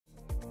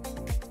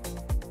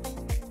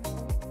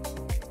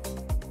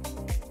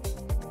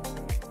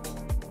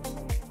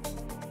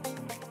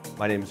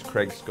My name is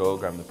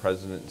𝐃𝐢𝐯�0𝐳𝐝. I'm the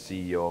President and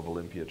CEO of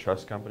Olympia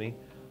Trust Company.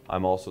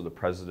 I'm also the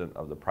President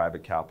of the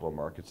Private Capital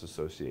Markets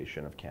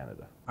Association of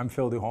Canada. I'm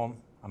Phil Duholme.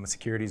 I'm a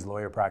securities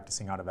lawyer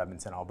practicing out of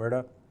Edmonton,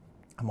 Alberta.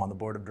 I'm on the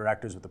board of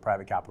directors with the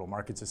Private Capital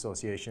Markets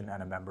Association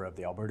and a member of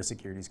the Alberta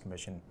Securities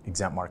Commission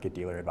Exempt Market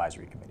Dealer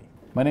Advisory Committee.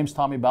 My name is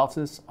Tommy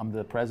Baltzis. I'm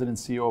the President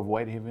and CEO of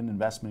Whitehaven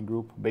Investment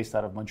Group based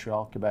out of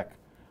Montreal, Quebec.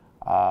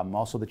 I'm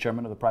also the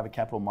chairman of the Private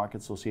Capital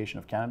Markets Association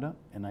of Canada,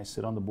 and I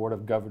sit on the board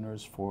of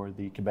governors for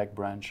the Quebec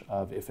branch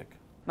of IFIC.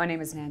 My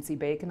name is Nancy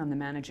Bacon. I'm the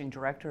managing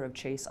director of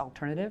Chase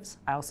Alternatives.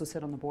 I also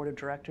sit on the board of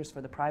directors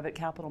for the Private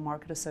Capital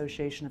Market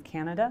Association of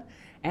Canada,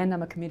 and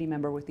I'm a committee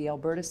member with the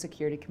Alberta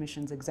Security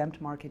Commission's Exempt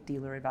Market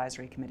Dealer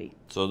Advisory Committee.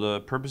 So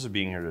the purpose of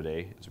being here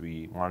today is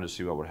we wanted to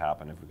see what would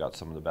happen if we got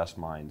some of the best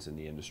minds in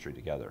the industry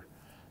together.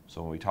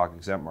 So when we talk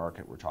exempt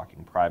market, we're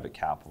talking private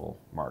capital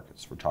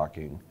markets, we're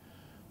talking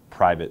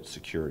private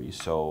securities.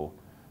 So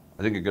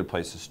I think a good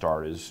place to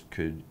start is,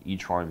 could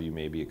each one of you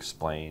maybe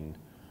explain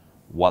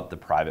what the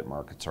private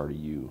markets are to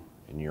you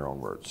in your own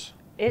words?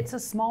 It's a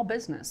small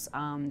business.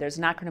 There's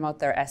an acronym out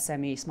there,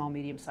 SME, small,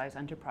 medium-sized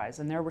enterprise,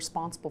 and they're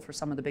responsible for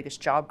some of the biggest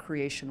job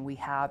creation we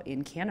have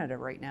in Canada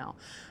right now.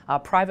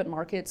 Private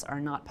markets are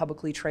not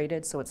publicly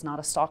traded, so it's not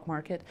a stock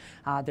market.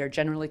 They're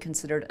generally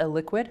considered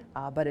illiquid,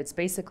 but it's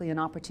basically an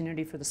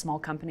opportunity for the small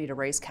company to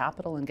raise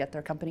capital and get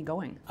their company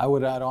going. I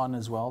would add on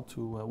as well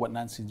to what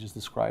Nancy just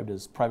described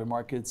as private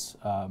markets.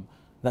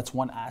 That's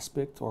one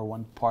aspect or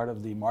one part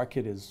of the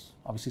market is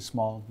obviously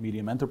small,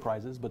 medium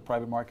enterprises, but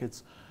private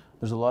markets,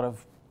 there's a lot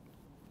of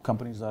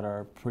companies that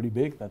are pretty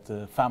big, that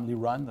the family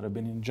run, that have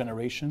been in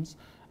generations,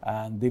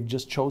 and they've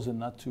just chosen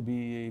not to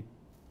be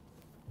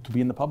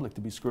in the public, to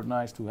be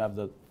scrutinized, to have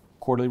the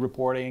quarterly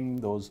reporting,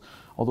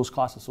 all those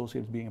costs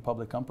associated with being a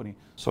public company.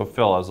 So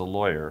Phil, as a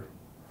lawyer,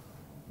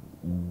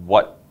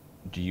 what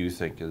do you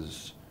think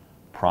is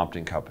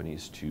prompting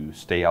companies to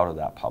stay out of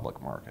that public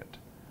market?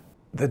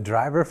 The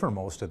driver for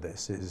most of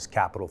this is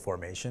capital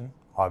formation,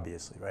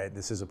 obviously, right?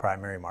 This is a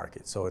primary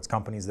market, so it's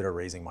companies that are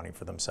raising money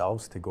for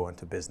themselves to go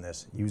into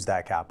business, use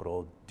that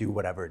capital, do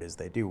whatever it is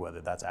they do,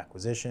 whether that's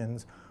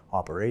acquisitions,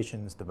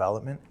 operations,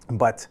 development.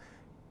 But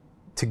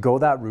to go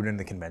that route in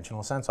the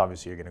conventional sense,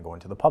 obviously you're going to go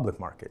into the public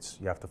markets.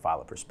 You have to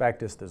file a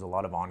prospectus. There's a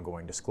lot of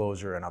ongoing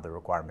disclosure and other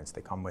requirements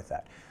that come with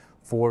that.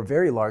 For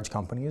very large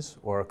companies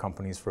or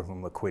companies for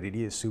whom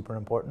liquidity is super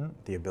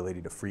important, the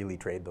ability to freely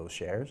trade those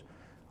shares,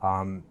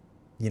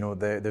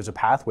 there's a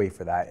pathway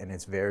for that, and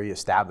it's very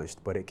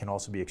established, but it can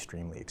also be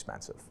extremely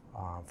expensive,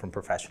 from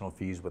professional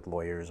fees with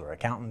lawyers or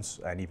accountants,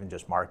 and even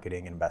just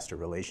marketing and investor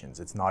relations.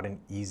 It's not an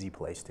easy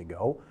place to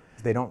go.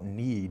 They don't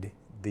need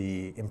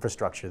the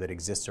infrastructure that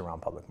exists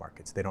around public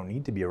markets. They don't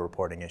need to be a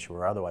reporting issue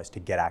or otherwise to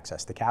get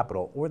access to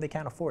capital, or they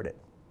can't afford it.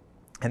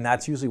 And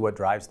that's usually what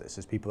drives this,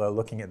 is people are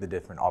looking at the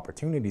different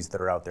opportunities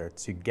that are out there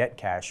to get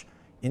cash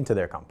into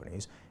their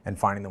companies and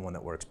finding the one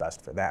that works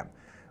best for them.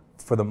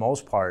 For the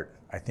most part,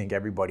 I think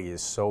everybody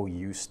is so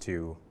used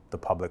to the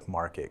public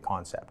market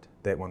concept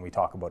that when we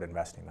talk about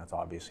investing, that's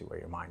obviously where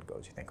your mind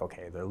goes. You think,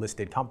 okay, they're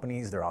listed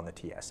companies, they're on the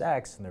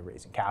TSX, and they're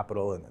raising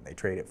capital, and then they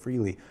trade it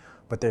freely.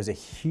 But there's a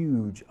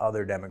huge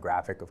other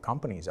demographic of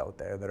companies out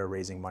there that are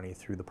raising money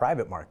through the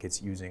private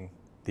markets using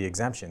the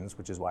exemptions,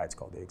 which is why it's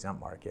called the exempt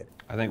market.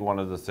 I think one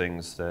of the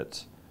things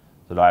that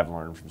I've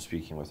learned from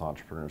speaking with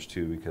entrepreneurs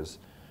too, because,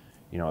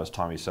 as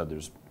Tommy said,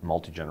 there's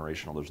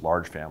multi-generational, there's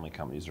large family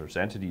companies, there's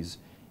entities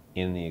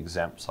in the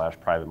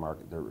exempt/private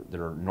market that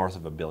are north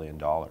of $1 billion.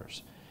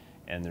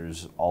 And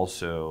there's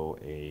also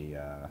a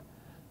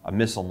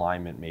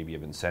misalignment maybe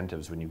of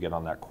incentives when you get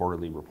on that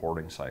quarterly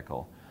reporting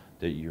cycle,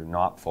 that you're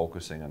not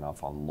focusing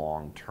enough on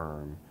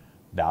long-term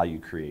value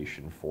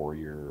creation for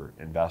your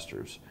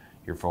investors.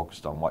 You're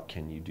focused on what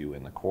can you do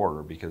in the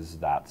quarter, because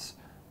that's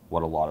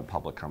what a lot of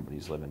public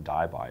companies live and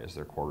die by, is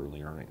their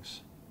quarterly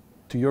earnings.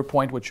 To your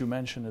point, what you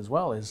mentioned as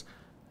well is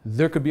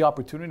there could be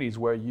opportunities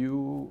where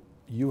you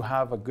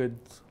have a good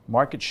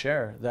market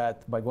share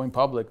that by going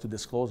public to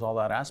disclose all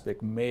that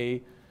aspect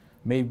may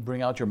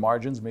bring out your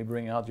margins, may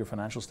bring out your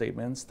financial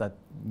statements, that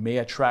may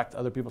attract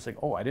other people saying,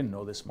 oh, I didn't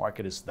know this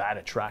market is that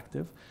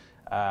attractive,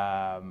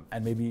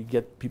 and maybe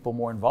get people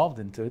more involved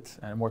into it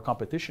and more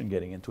competition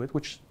getting into it,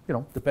 which,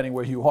 depending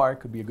where you are,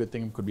 could be a good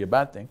thing, could be a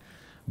bad thing.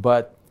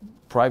 But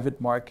private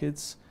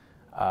markets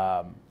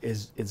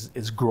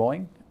is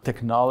growing.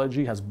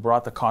 Technology has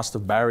brought the cost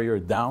of barrier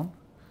down,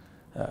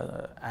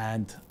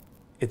 and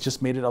it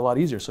just made it a lot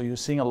easier. So you're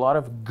seeing a lot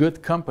of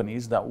good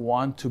companies that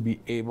want to be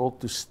able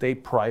to stay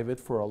private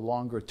for a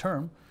longer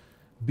term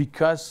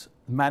because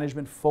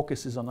management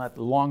focuses on that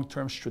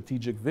long-term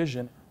strategic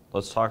vision.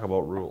 Let's talk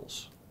about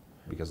rules,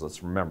 because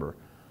let's remember,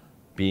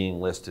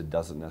 being listed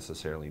doesn't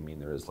necessarily mean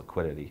there is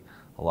liquidity.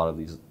 A lot of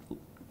these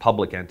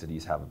public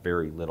entities have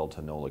very little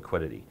to no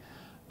liquidity.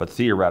 But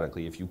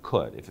theoretically, if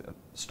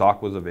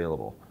stock was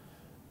available,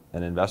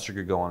 an investor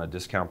could go on a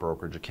discount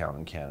brokerage account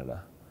in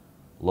Canada,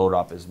 load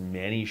up as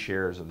many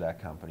shares of that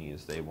company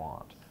as they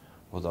want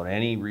without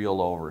any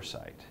real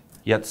oversight.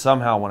 Yet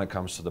somehow when it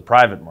comes to the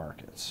private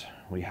markets,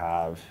 we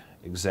have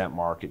exempt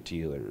market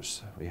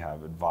dealers, we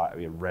have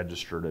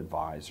registered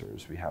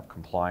advisors, we have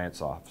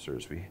compliance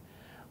officers,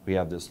 we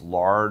have this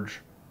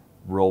large,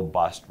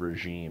 robust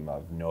regime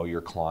of know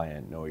your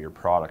client, know your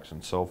products,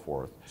 and so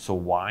forth. So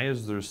why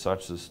is there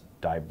such this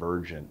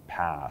divergent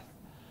path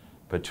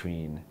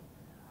between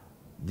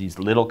these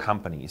little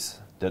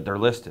companies that they're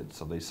listed,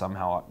 so they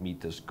somehow meet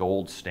this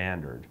gold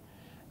standard,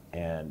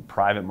 and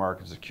private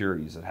market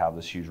securities that have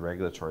this huge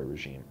regulatory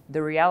regime?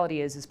 The reality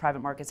is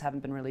private markets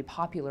haven't been really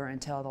popular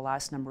until the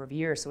last number of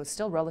years, so it's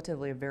still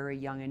relatively a very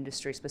young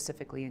industry,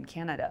 specifically in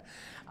Canada.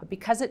 But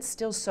because it's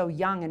still so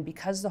young, and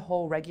because the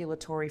whole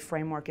regulatory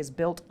framework is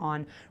built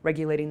on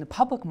regulating the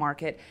public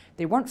market,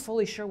 they weren't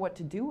fully sure what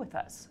to do with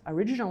us.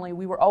 Originally,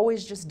 we were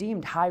always just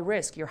deemed high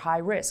risk. You're high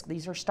risk.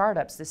 These are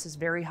startups. This is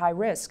very high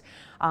risk.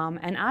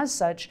 And as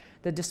such,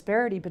 the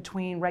disparity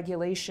between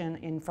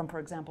regulation from, for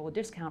example, a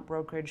discount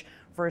brokerage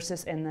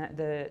versus in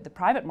the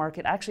private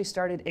market actually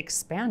started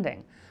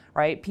expanding,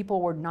 right?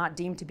 People were not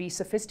deemed to be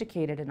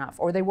sophisticated enough,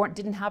 or they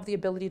didn't have the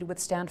ability to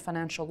withstand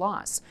financial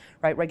loss,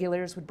 right?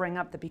 Regulators would bring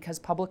up that because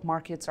public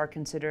markets are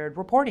considered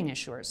reporting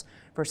issuers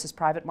versus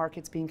private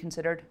markets being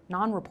considered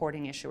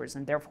non-reporting issuers,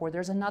 and therefore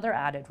there's another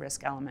added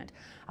risk element.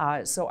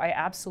 So I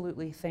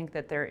absolutely think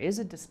that there is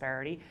a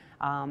disparity,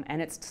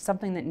 and it's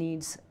something that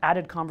needs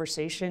added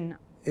conversation.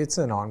 It's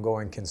an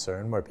ongoing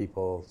concern where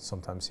people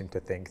sometimes seem to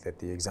think that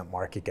the exempt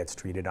market gets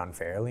treated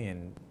unfairly,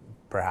 and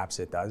perhaps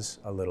it does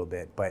a little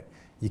bit, but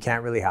you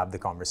can't really have the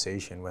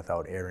conversation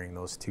without airing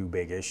those two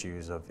big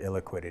issues of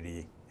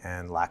illiquidity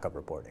and lack of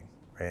reporting.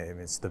 Right? I mean,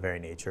 it's the very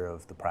nature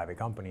of the private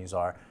companies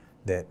are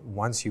that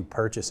once you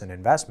purchase an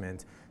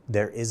investment,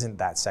 there isn't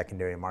that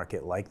secondary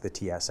market like the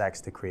TSX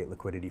to create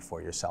liquidity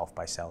for yourself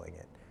by selling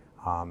it.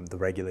 The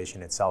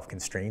regulation itself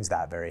constrains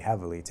that very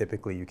heavily.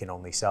 Typically, you can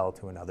only sell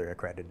to another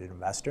accredited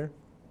investor.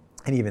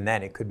 And even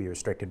then, it could be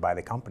restricted by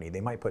the company.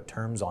 They might put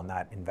terms on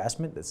that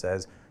investment that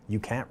says, you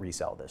can't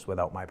resell this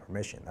without my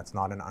permission. That's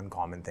not an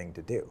uncommon thing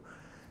to do.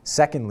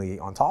 Secondly,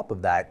 on top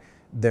of that,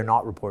 they're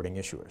not reporting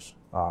issuers,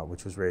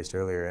 which was raised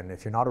earlier. And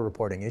if you're not a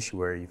reporting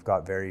issuer, you've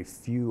got very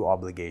few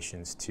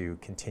obligations to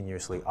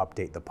continuously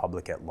update the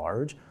public at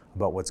large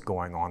about what's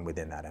going on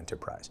within that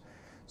enterprise.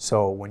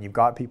 So when you've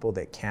got people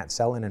that can't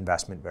sell an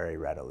investment very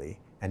readily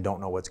and don't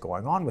know what's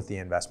going on with the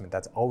investment,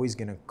 that's always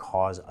going to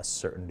cause a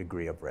certain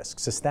degree of risk,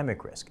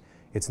 systemic risk.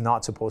 It's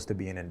not supposed to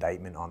be an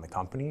indictment on the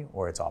company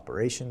or its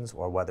operations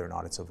or whether or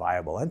not it's a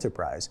viable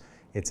enterprise.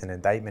 It's an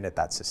indictment at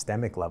that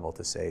systemic level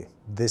to say,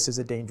 this is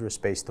a dangerous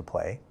space to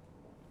play,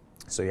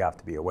 so you have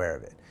to be aware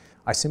of it.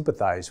 I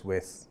sympathize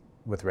with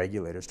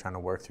regulators trying to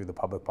work through the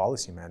public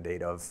policy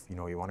mandate of,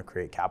 you want to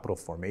create capital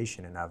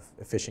formation and have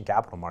efficient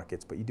capital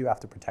markets, but you do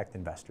have to protect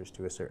investors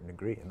to a certain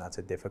degree, and that's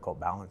a difficult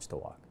balance to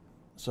walk.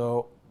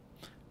 So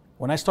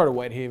when I started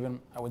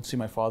Whitehaven, I went to see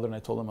my father and I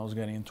told him I was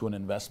getting into an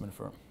investment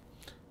firm.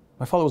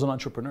 My father was an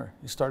entrepreneur.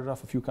 He started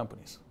off a few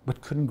companies, but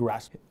couldn't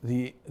grasp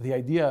it. The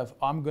idea of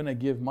I'm going to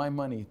give my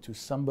money to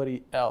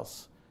somebody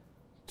else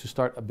to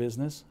start a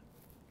business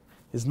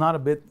is not a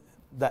bit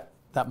that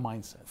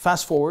mindset.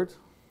 Fast forward,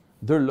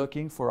 they're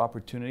looking for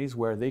opportunities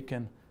where they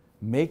can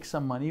make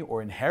some money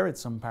or inherit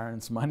some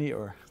parents' money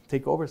or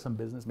take over some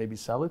business, maybe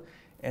sell it,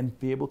 and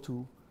be able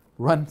to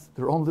run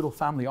their own little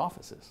family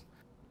offices.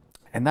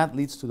 And that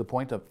leads to the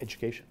point of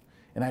education.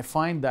 And I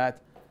find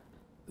that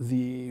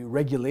the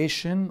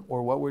regulation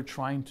or what we're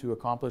trying to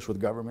accomplish with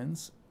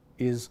governments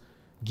is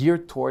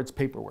geared towards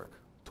paperwork,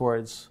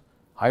 towards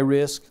high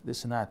risk,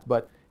 this and that,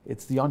 but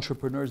it's the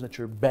entrepreneurs that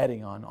you're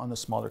betting on the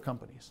smaller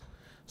companies.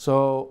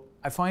 So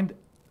I find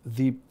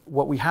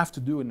what we have to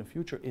do in the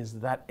future is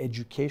that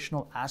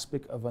educational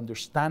aspect of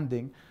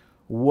understanding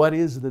what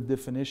is the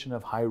definition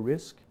of high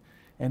risk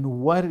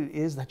and what it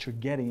is that you're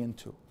getting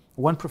into.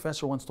 One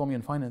professor once told me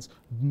in finance,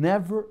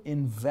 never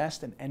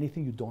invest in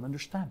anything you don't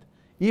understand.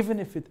 Even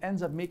if it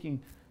ends up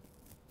making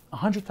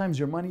 100 times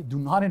your money, do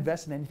not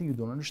invest in anything you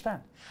don't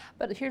understand.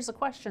 But here's the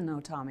question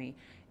though, Tommy.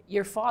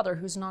 Your father,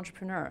 who's an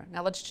entrepreneur,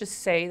 now let's just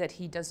say that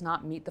he does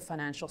not meet the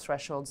financial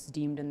thresholds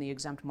deemed in the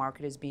exempt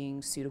market as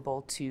being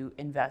suitable to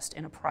invest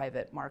in a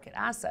private market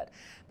asset,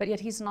 but yet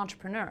he's an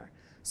entrepreneur.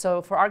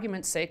 So for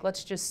argument's sake,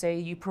 let's just say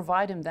you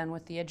provide him then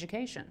with the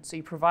education. So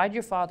you provide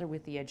your father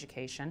with the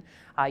education,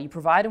 you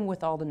provide him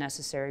with all the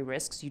necessary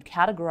risks, you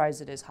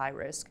categorize it as high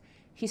risk.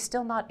 He's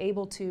still not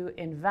able to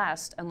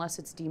invest unless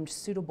it's deemed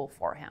suitable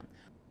for him,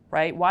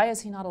 right? Why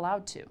is he not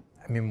allowed to?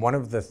 I mean, one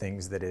of the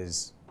things that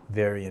is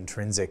very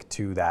intrinsic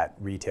to that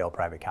retail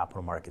private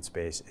capital market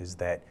space is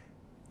that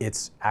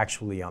it's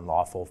actually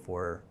unlawful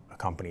for a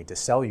company to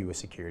sell you a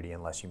security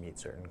unless you meet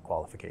certain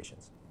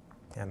qualifications.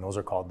 And those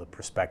are called the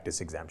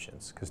prospectus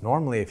exemptions. Because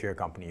normally if you're a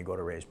company, you go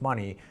to raise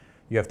money,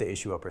 you have to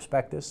issue a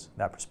prospectus.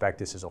 That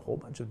prospectus is a whole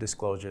bunch of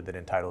disclosure that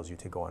entitles you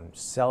to go and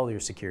sell your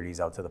securities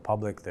out to the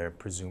public. They're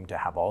presumed to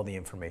have all the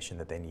information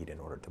that they need in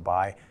order to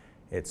buy.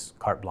 It's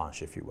carte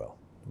blanche, if you will,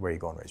 where you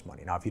go and raise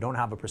money. Now, if you don't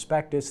have a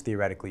prospectus,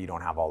 theoretically, you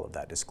don't have all of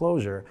that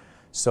disclosure.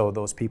 So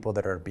those people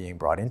that are being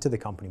brought into the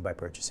company by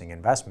purchasing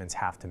investments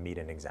have to meet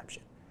an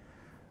exemption.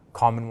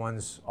 Common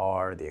ones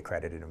are the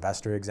accredited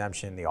investor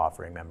exemption, the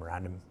offering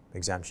memorandum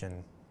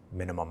exemption,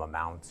 minimum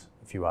amount,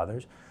 a few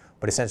others.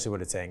 But essentially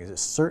what it's saying is that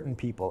certain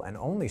people and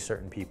only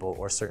certain people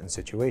or certain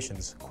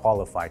situations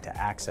qualify to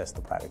access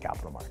the private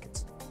capital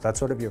markets. That's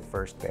sort of your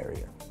first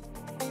barrier.